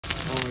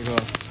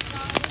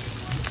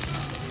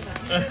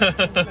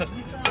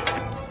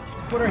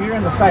Put her here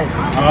on the side.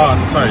 Oh, on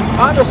the side.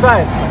 On the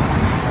side.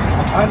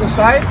 On the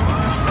side.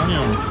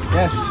 Onion.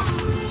 Yes.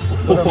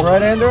 Put them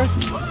right in there. All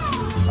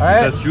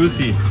right. That's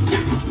juicy.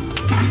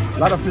 A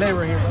lot of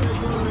flavor here.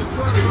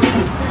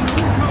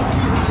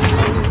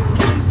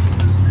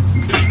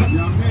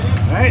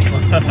 All right.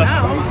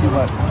 Now let's see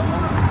what.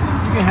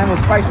 You can handle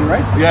spicy,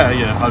 right? Yeah,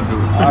 yeah, I'll do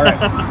it. All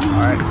right.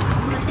 All right.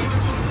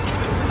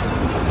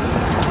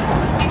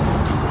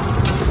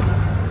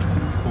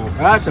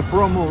 That's a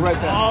pro move right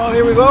there. Oh,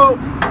 here we go.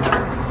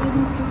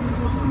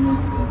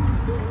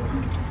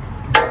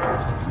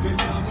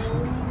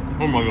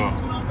 Oh my god.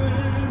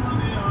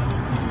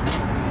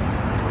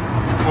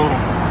 Oh,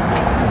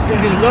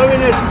 He's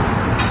loving it.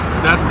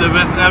 that's the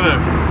best ever.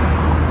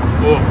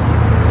 Oh,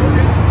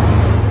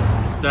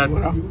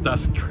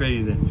 that's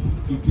crazy.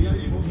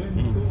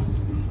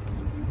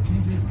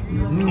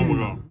 Oh my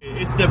god,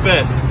 it's the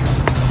best.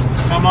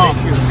 Come on.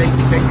 Thank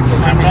you for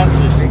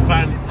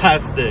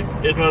Fantastic.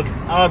 It was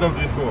out of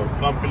this world,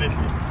 completely.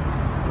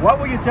 What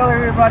would you tell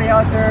everybody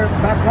out there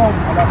back home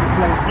about this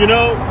place? You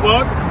know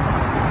what?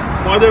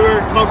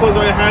 Whatever tacos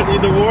I had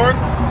in the world,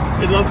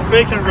 it was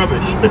fake and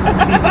rubbish.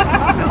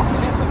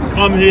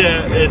 Come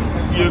here,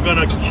 you're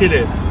gonna kill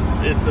it.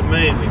 It's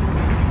amazing.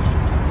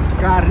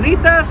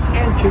 Carnitas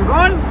and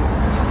Chingon,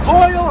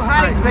 Boyle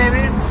Heights,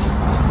 baby.